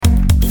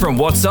From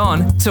what's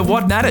on to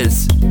what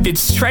matters.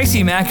 It's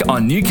Tracy Mack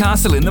on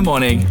Newcastle in the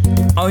Morning.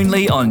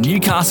 Only on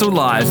Newcastle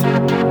Live.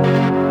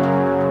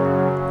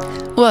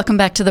 Welcome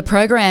back to the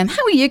program.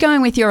 How are you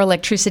going with your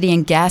electricity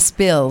and gas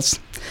bills?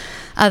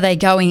 Are they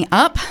going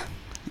up?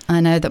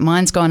 I know that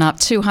mine's gone up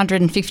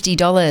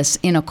 $250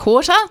 in a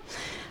quarter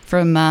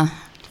from an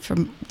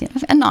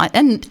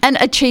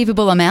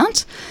achievable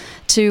amount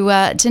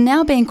to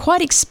now being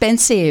quite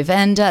expensive,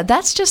 and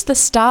that's just the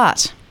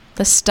start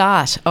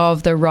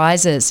of the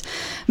rises.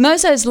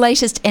 Mozo's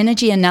latest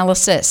energy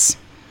analysis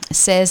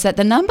says that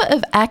the number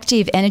of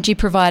active energy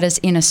providers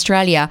in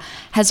Australia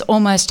has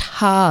almost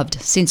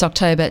halved since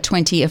October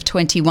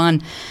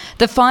 2021.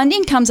 The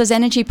finding comes as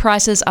energy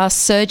prices are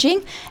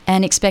surging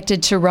and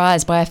expected to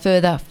rise by a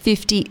further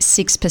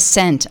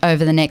 56%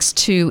 over the next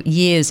 2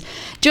 years.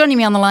 Joining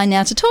me on the line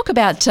now to talk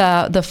about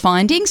the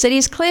findings, it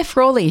is Claire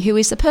Frawley, who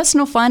is the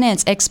personal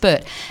finance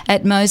expert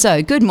at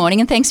Mozo. Good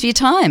morning and thanks for your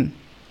time.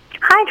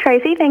 Hi,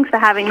 Tracy. Thanks for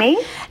having me.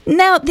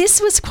 Now, this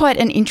was quite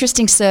an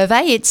interesting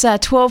survey. It's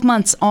 12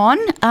 months on.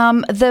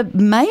 The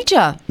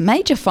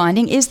major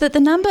finding is that the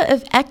number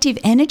of active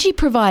energy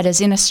providers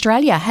in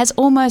Australia has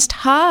almost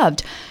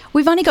halved.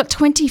 We've only got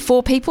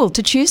 24 people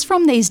to choose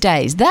from these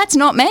days. That's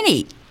not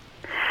many.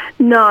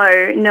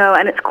 No,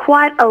 and it's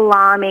quite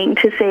alarming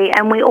to see.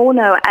 And we all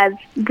know as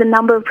the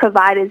number of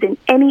providers in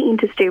any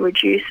industry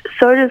reduce,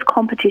 so does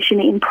competition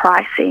in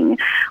pricing,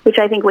 which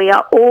I think we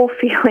are all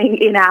feeling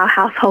in our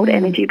household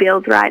energy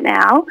bills right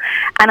now.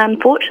 And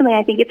unfortunately,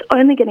 I think it's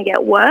only going to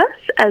get worse,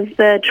 as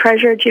the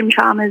Treasurer, Jim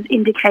Chalmers,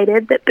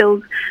 indicated that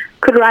bills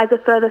could rise a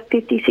further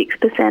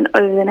 56%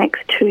 over the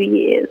next 2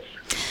 years.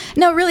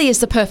 No, it really is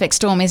the perfect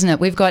storm, isn't it?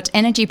 We've got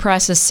energy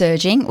prices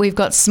surging. We've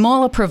got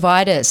smaller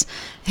providers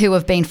who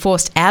have been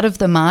forced out of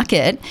the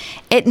market.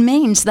 It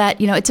means that,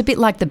 it's a bit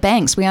like the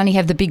banks. We only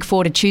have the big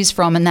four to choose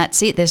from and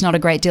that's it. There's not a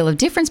great deal of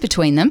difference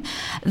between them.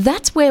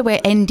 That's where we're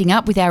ending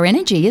up with our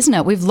energy, isn't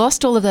it? We've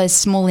lost all of those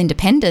small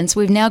independents.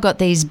 We've now got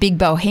these big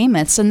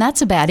behemoths and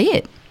that's about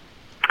it.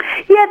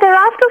 Yeah, there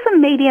are still some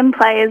medium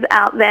players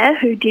out there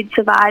who did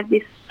survive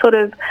this sort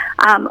of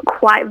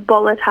quite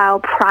volatile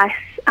price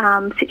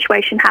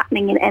situation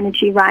happening in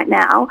energy right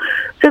now.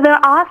 So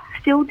there are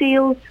still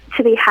deals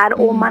to be had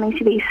or money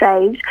to be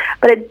saved,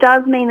 but it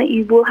does mean that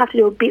you will have to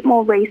do a bit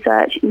more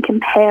research in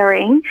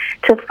comparing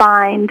to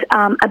find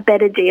a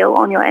better deal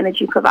on your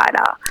energy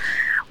provider.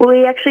 Well,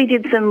 we actually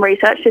did some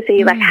research to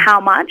see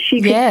how much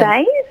you could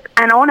save,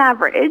 and on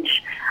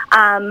average,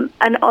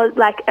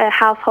 a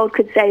household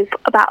could save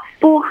about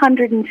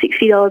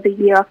 $460 a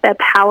year off their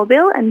power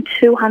bill and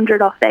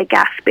 $200 off their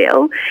gas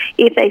bill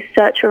if they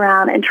search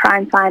around and try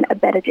and find a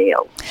better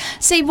deal.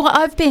 See, well,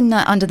 I've been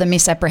under the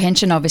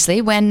misapprehension,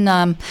 obviously, when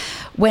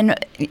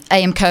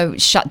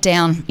AMCO shut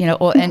down,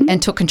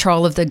 and took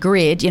control of the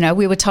grid.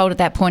 We were told at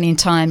that point in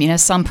time,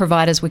 some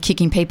providers were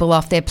kicking people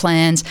off their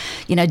plans.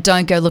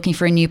 Don't go looking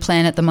for a new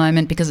plan at the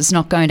moment because it's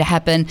not going to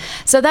happen.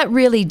 So that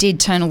really did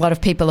turn a lot of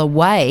people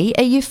away.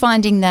 Are you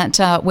finding that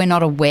we're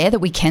not aware that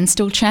we can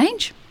still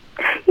change?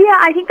 Yeah,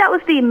 I think that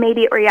was the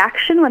immediate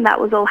reaction when that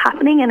was all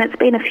happening, and it's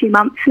been a few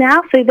months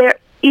now. So there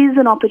is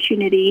an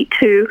opportunity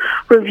to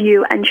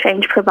review and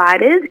change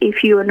providers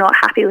if you are not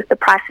happy with the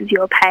prices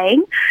you're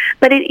paying.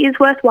 But it is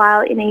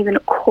worthwhile in even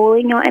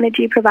calling your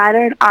energy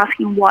provider and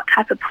asking what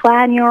type of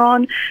plan you're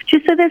on,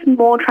 just so there's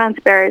more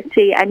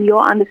transparency and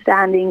you're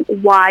understanding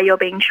why you're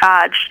being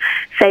charged,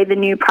 say, the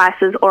new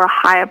prices or a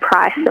higher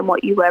price than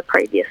what you were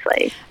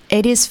previously.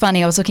 It is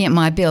funny. I was looking at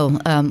my bill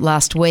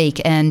last week,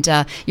 and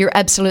you're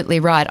absolutely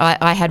right.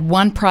 I had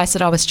one price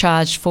that I was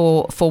charged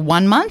for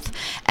 1 month,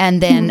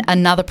 and then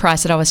another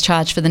price that I was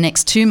charged for the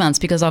next 2 months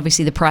because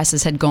obviously the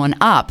prices had gone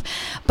up.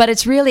 But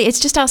it's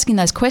just asking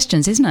those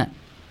questions, isn't it?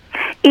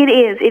 It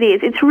is.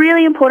 It's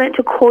really important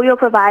to call your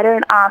provider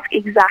and ask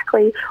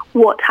exactly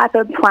what type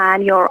of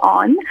plan you're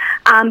on.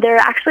 There are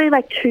actually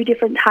two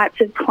different types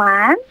of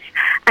plans.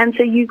 And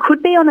so you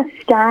could be on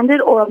a standard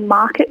or a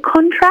market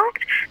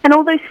contract. And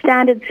although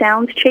standard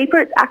sounds cheaper,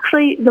 it's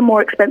actually the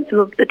more expensive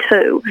of the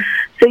two.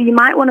 So you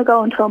might want to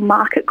go into a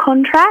market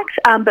contract,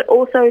 but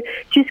also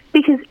just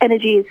because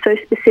energy is so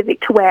specific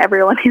to where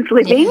everyone is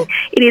living,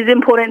 it is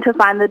important to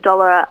find the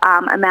dollar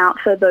amount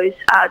for those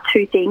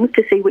two things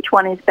to see which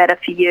one is better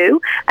for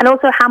you, and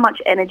also how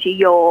much energy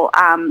you're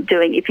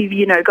doing. If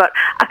you've got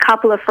a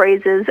couple of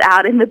freezers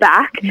out in the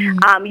back,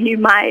 you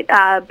might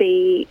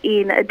be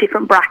in a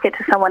different bracket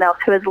to someone else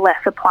who has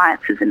less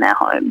appliances in their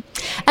home.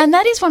 And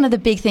that is one of the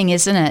big things,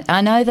 isn't it?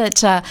 I know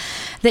that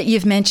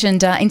you've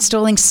mentioned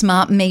installing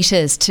smart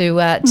meters to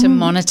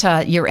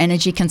monitor your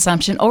energy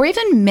consumption, or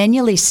even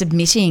manually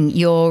submitting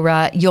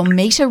your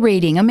meter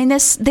reading. I mean,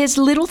 there's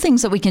little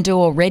things that we can do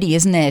already,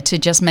 isn't there, to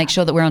just make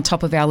sure that we're on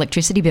top of our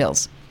electricity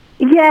bills?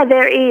 Yeah,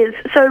 there is.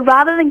 So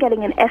rather than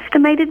getting an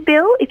estimated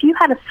bill, if you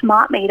had a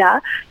smart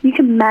meter, you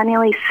can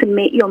manually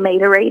submit your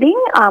meter reading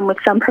with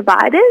some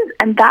providers,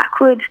 and that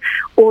could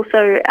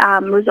also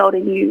result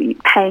in you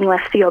paying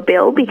less for your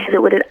bill because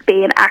it would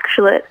be an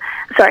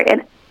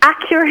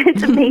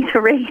accurate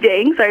meter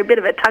reading, so a bit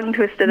of a tongue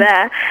twister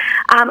there,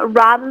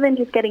 rather than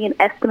just getting an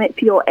estimate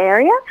for your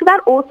area. So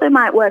that also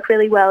might work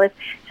really well if,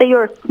 say,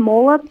 you're a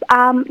smaller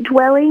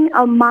dwelling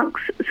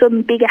amongst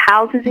some bigger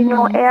houses in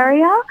your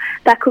area.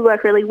 That could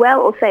work really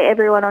well. Or say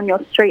everyone on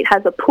your street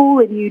has a pool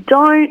and you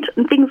don't,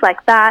 and things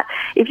like that.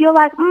 If you're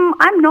like,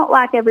 I'm not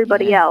like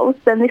everybody else,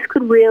 then this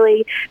could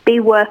really be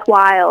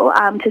worthwhile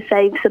to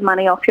save some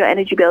money off your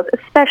energy bills,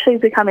 especially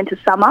as we come into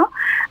summer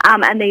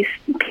and these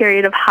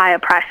period of higher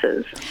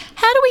prices.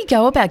 How do we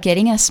go about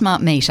getting a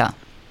smart meter?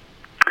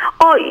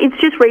 Oh, it's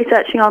just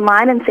researching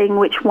online and seeing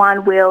which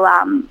one will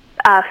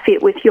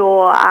fit with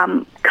your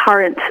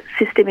current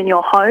system in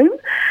your home.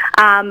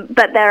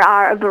 But there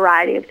are a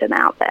variety of them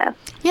out there.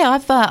 Yeah,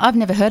 I've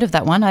never heard of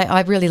that one.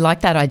 I really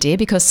like that idea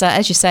because,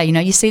 as you say,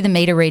 you see the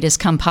meter readers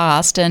come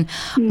past, and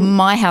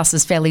my house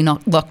is fairly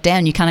not locked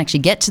down. You can't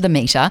actually get to the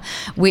meter,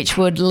 which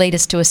would lead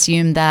us to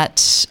assume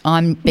that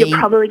you're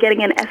probably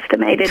getting an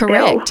estimated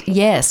correct. bill.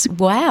 Yes.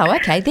 Wow.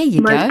 Okay. There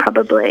you go. Most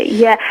probably.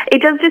 Yeah.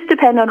 It does just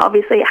depend on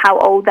obviously how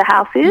old the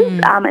house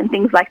is and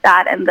things like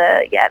that, and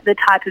the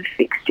type of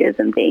fixtures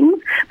and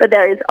things. But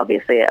there is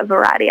obviously a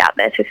variety out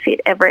there to fit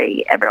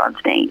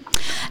everyone's needs.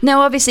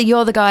 Now, obviously,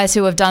 you're the guys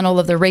who have done all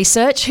of the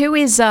research. Who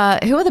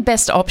are the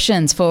best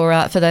options for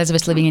those of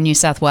us living in New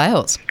South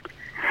Wales?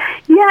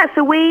 Yeah,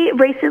 so we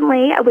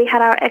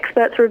had our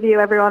experts review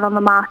everyone on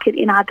the market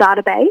in our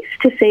database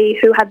to see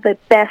who had the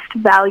best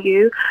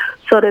value,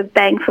 sort of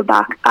bang for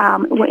buck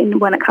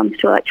when it comes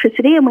to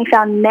electricity, and we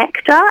found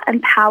Nectar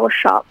and Power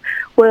Shop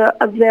were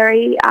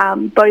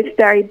both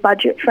very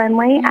budget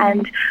friendly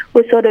and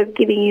were sort of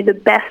giving you the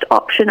best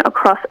option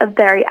across a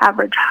very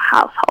average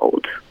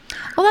household.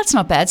 Well, that's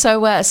not bad. So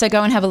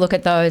go and have a look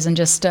at those and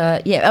just,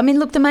 I mean,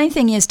 look, the main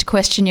thing is to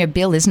question your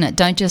bill, isn't it?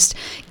 Don't just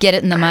get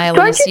it in the mail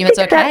and assume it's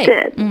okay.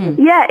 It.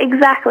 Yeah,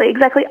 exactly.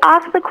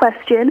 Ask the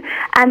question,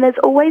 and there's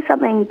always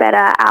something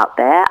better out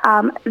there.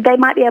 There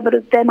might be a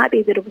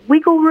bit of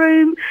wiggle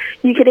room.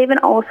 You could even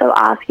also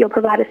ask your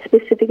provider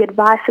specific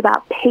advice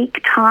about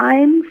peak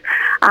times.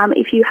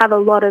 If you have a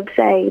lot of,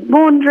 say,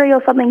 laundry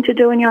or something to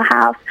do in your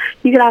house,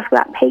 you could ask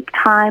about peak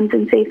times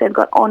and see if they've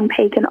got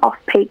on-peak and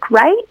off-peak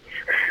rates.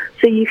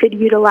 So you could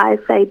utilise,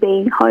 say,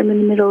 being home in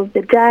the middle of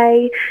the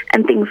day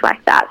and things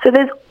like that. So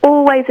there's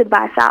always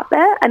advice out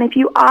there. And if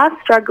you are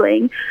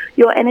struggling,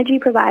 your energy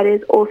provider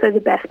is also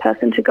the best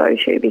person to go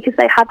to because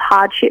they have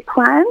hardship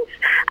plans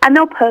and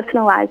they'll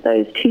personalise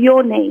those to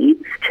your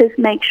needs to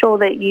make sure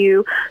that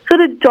you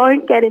sort of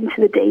don't get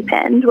into the deep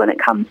end when it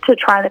comes to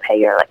trying to pay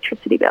your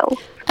electricity bill.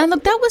 And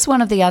look, that was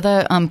one of the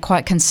other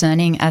quite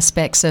concerning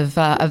aspects of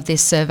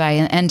this survey,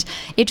 and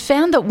it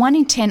found that 1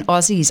 in 10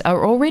 Aussies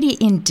are already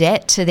in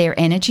debt to their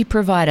energy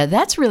provider.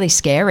 That's really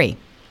scary.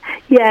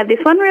 Yeah, this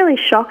one really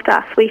shocked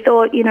us. We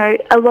thought,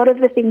 a lot of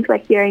the things we're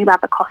hearing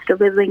about the cost of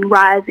living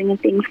rising and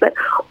things, but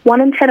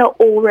 1 in 10 are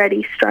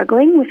already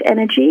struggling with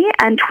energy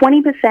and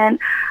 20%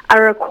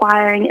 are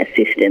requiring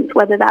assistance,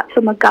 whether that's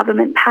from a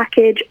government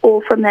package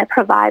or from their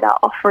provider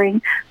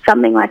offering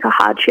something like a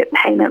hardship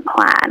payment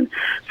plan.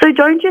 So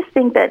don't just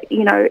think that,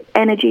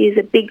 energy is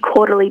a big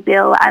quarterly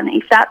bill, and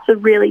if that's a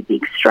really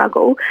big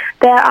struggle,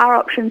 there are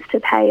options to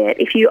pay it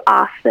if you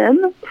ask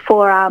them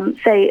for,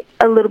 say,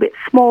 a little bit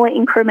smaller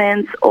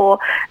increments or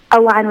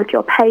align with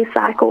your pay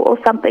cycle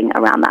or something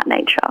around that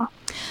nature.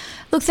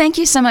 Look, thank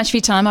you so much for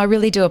your time. I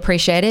really do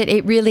appreciate it.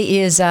 It really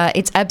is,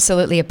 it's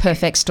absolutely a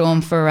perfect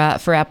storm for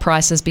our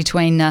prices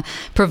between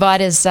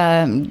providers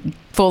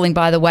falling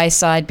by the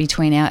wayside,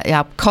 between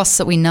our costs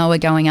that we know are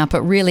going up. It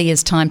really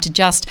is time to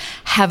just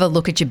have a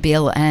look at your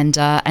bill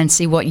and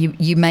see what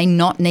you may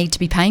not need to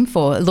be paying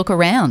for. Look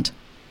around.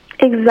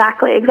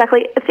 Exactly.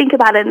 Think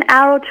about it. An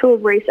hour or two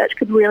of research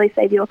could really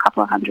save you a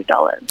couple of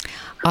 $100.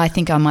 I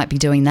think I might be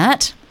doing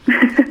that.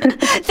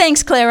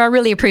 Thanks, Claire. I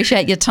really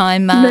appreciate your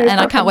time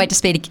and I can't wait to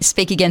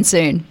speak again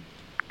soon.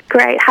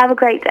 Great. Have a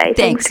great day.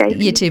 Thanks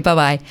Tracy. You too.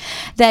 Bye-bye.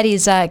 That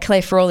is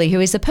Claire Frawley, who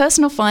is the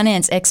personal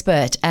finance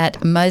expert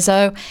at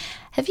Mozo.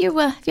 Have you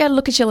had a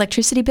look at your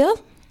electricity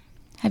bill?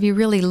 Have you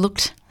really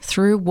looked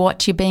through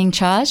what you're being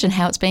charged and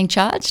how it's being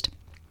charged?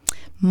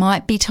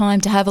 Might be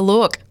time to have a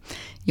look.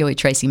 You're with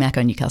Tracy Mack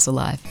on Newcastle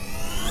Live.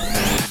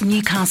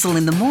 Newcastle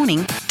in the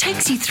Morning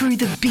takes you through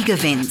the big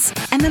events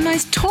and the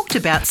most talked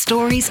about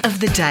stories of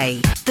the day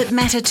that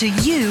matter to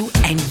you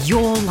and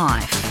your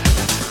life.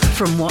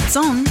 From what's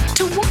on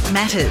to what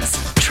matters,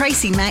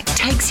 Tracy Mack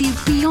takes you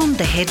beyond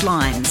the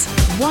headlines,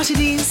 what it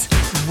is,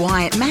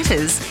 why it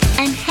matters,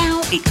 and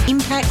how it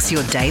impacts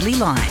your daily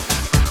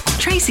life.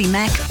 Tracy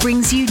Mack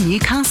brings you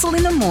Newcastle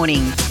in the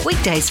Morning,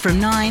 weekdays from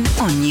 9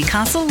 on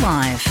Newcastle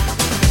Live.